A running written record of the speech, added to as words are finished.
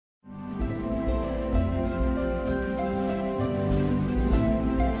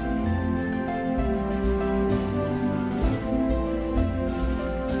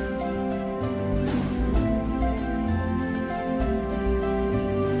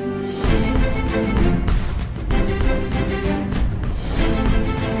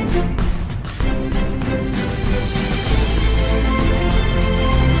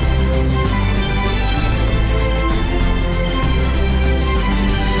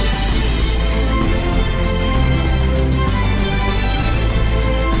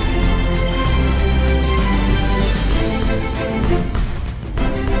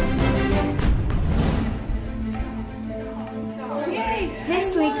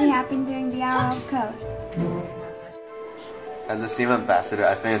something happened during the Hour of Code. As a STEAM ambassador,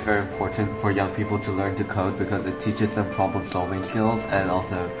 I think it's very important for young people to learn to code because it teaches them problem-solving skills, and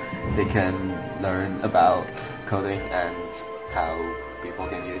also they can learn about coding and how people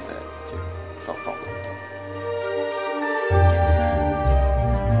can use it to solve problems.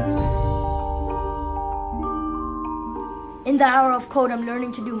 In the Hour of Code, I'm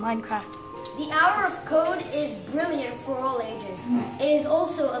learning to do Minecraft. The Hour of Code is brilliant for all ages. It is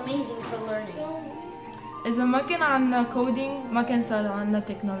also amazing for learning. إذا ما كان عنا coding ما كان صار عنا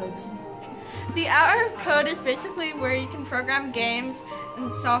technology. The Hour of Code is basically where you can program games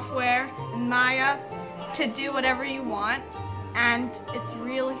and software and Maya to do whatever you want, and it's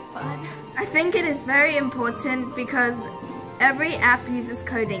really fun. I think it is very important because every app uses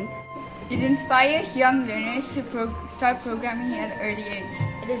coding. It inspires young learners to start programming at an early age.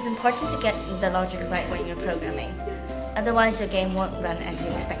 It is important to get the logic right when you're programming. Otherwise, your game won't run as you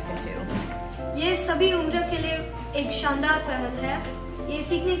expect it to. ये सभी उम्र के लिए एक शानदार पहल है। ये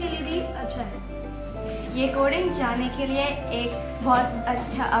सीखने के लिए भी अच्छा है। ये कोडिंग जानने के लिए एक बहुत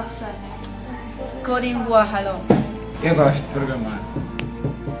अच्छा अवसर है। Coding war hello. Eu gosto de programar.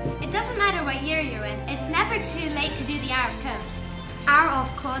 It doesn't matter what year you're in. It's never too late to do the Hour of Code. Hour of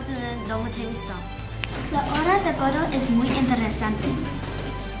Code no matemizo. La hora de code es muy interesante.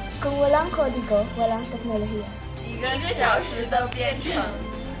 Kung walang kodigo, walang teknolohiya. 1个小时的编程。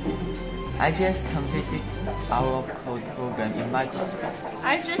I just completed Hour of Code program in my class.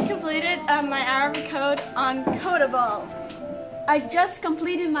 I've just completed my Hour of Code on Codable. I just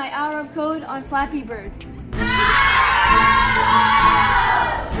completed my Hour of Code on Flappy Bird.